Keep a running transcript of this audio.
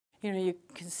You know, you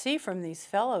can see from these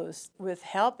fellows, with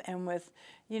help and with,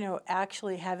 you know,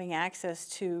 actually having access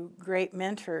to great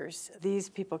mentors, these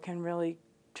people can really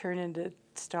turn into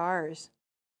stars.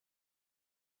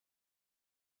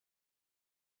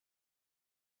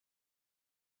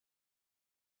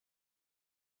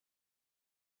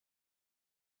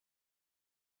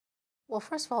 Well,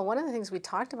 first of all, one of the things we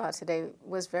talked about today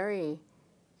was it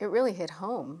really hit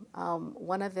home.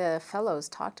 One of the fellows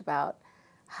talked about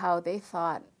how they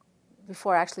thought,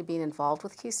 before actually being involved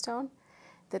with Keystone,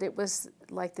 that it was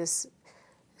like this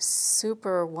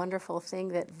super wonderful thing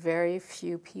that very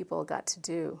few people got to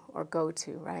do or go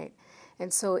to, right?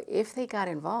 And so if they got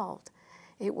involved,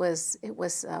 it was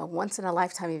a once in a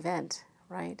lifetime event,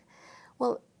 right?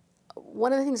 Well,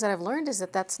 one of the things that I've learned is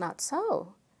that that's not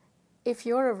so. If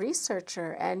you're a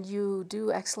researcher and you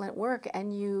do excellent work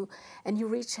and you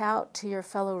reach out to your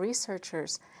fellow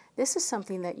researchers, this is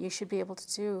something that you should be able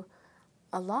to do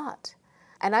a lot.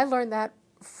 And I learned that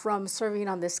from serving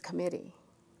on this committee,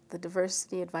 the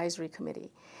Diversity Advisory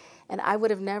Committee. And I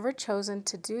would have never chosen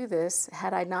to do this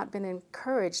had I not been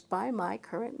encouraged by my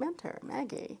current mentor,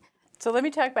 Maggie. So let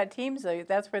me talk about teams, though.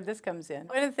 That's where this comes in.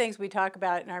 One of the things we talk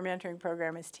about in our mentoring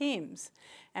program is teams.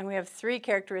 And we have 3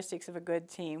 characteristics of a good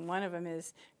team. One of them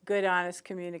is good, honest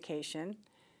communication,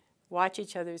 watch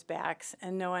each other's backs,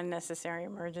 and no unnecessary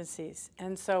emergencies.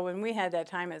 And so when we had that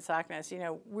time at SOCNAS, you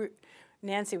know,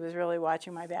 Nancy was really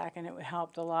watching my back, and it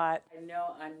helped a lot.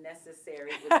 No unnecessary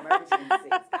emergencies.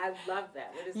 I love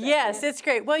that. What does that Yes, mean? it's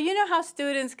great. Well, you know how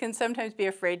students can sometimes be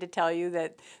afraid to tell you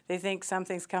that they think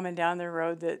something's coming down the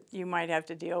road that you might have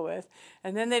to deal with.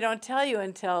 And then they don't tell you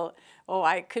until, oh,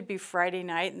 it could be Friday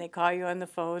night, and they call you on the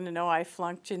phone and, oh, I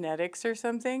flunked genetics or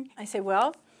something. I say,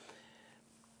 well,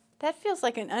 that feels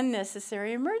like an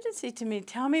unnecessary emergency to me.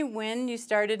 Tell me when you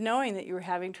started knowing that you were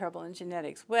having trouble in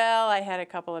genetics. Well, I had a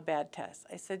couple of bad tests.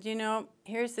 I said, you know,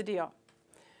 here's the deal.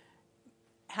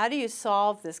 How do you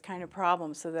solve this kind of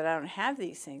problem so that I don't have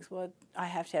these things? Well, I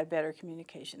have to have better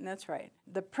communication. That's right.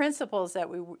 The principles that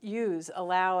we use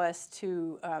allow us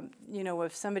to, you know,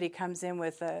 if somebody comes in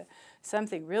with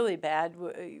something really bad,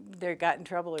 they got in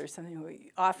trouble or something,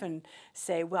 we often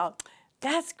say, well,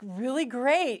 that's really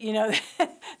great, you know,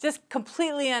 just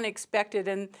completely unexpected,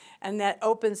 and that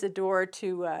opens the door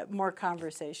to more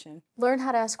conversation. Learn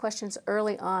how to ask questions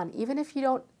early on. Even if you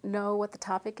don't know what the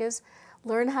topic is,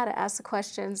 learn how to ask the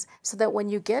questions so that when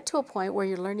you get to a point where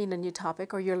you're learning a new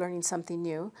topic or you're learning something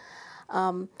new,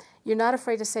 you're not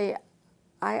afraid to say,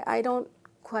 I don't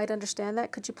quite understand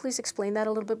that. Could you please explain that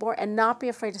a little bit more? And not be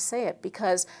afraid to say it,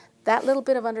 because that little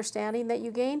bit of understanding that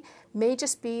you gain may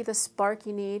just be the spark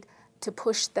you need to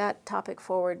push that topic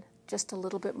forward just a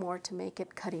little bit more to make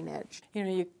it cutting edge. You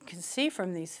know, you can see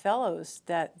from these fellows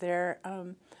that they're,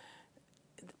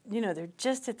 you know, they're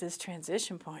just at this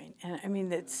transition point. And I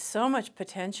mean, it's so much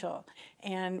potential.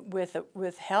 And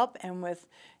with help and with,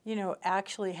 you know,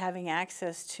 actually having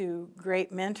access to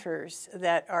great mentors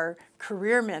that are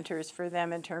career mentors for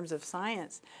them in terms of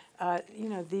science, you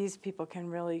know, these people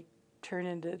can really turn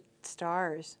into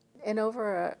stars. In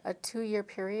over a 2-year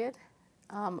period,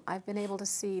 I've been able to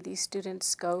see these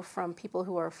students go from people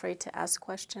who are afraid to ask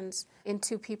questions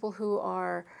into people who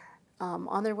are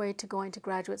on their way to going to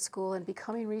graduate school and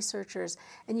becoming researchers.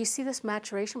 And you see this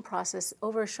maturation process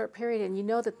over a short period, and you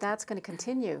know that that's going to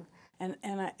continue. And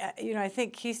you know, I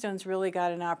think Keystone's really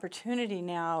got an opportunity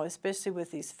now, especially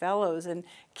with these fellows, and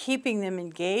keeping them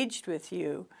engaged with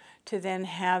you, to then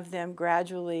have them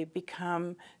gradually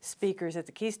become speakers at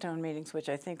the Keystone meetings, which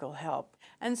I think will help.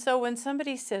 And so when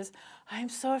somebody says, I'm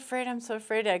so afraid,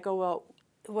 I go, well,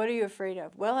 what are you afraid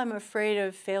of? Well, I'm afraid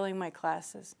of failing my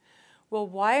classes. Well,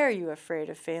 why are you afraid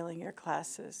of failing your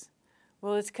classes?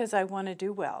 Well, it's because I want to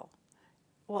do well.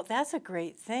 Well, that's a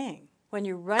great thing. When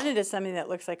you run into something that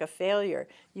looks like a failure,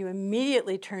 you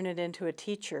immediately turn it into a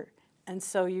teacher, and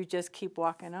so you just keep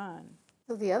walking on.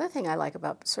 So the other thing I like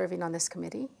about serving on this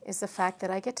committee is the fact that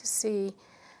I get to see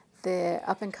the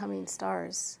up-and-coming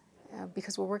stars,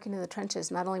 because we're working in the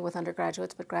trenches, not only with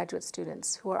undergraduates, but graduate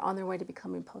students who are on their way to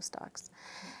becoming postdocs.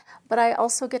 But I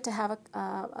also get to have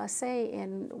a say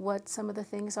in what some of the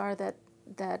things are that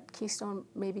Keystone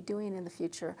may be doing in the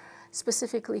future,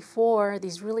 specifically for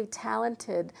these really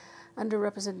talented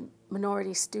underrepresented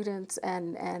minority students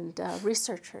and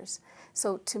researchers.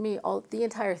 So to me, the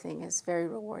entire thing is very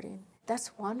rewarding.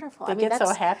 That's wonderful. They get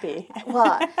so happy.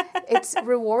 Well, it's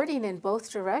rewarding in both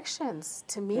directions.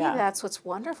 To me, yeah. That's what's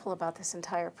wonderful about this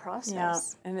entire process.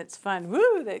 Yeah, and it's fun.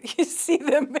 Woo, that you see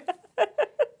them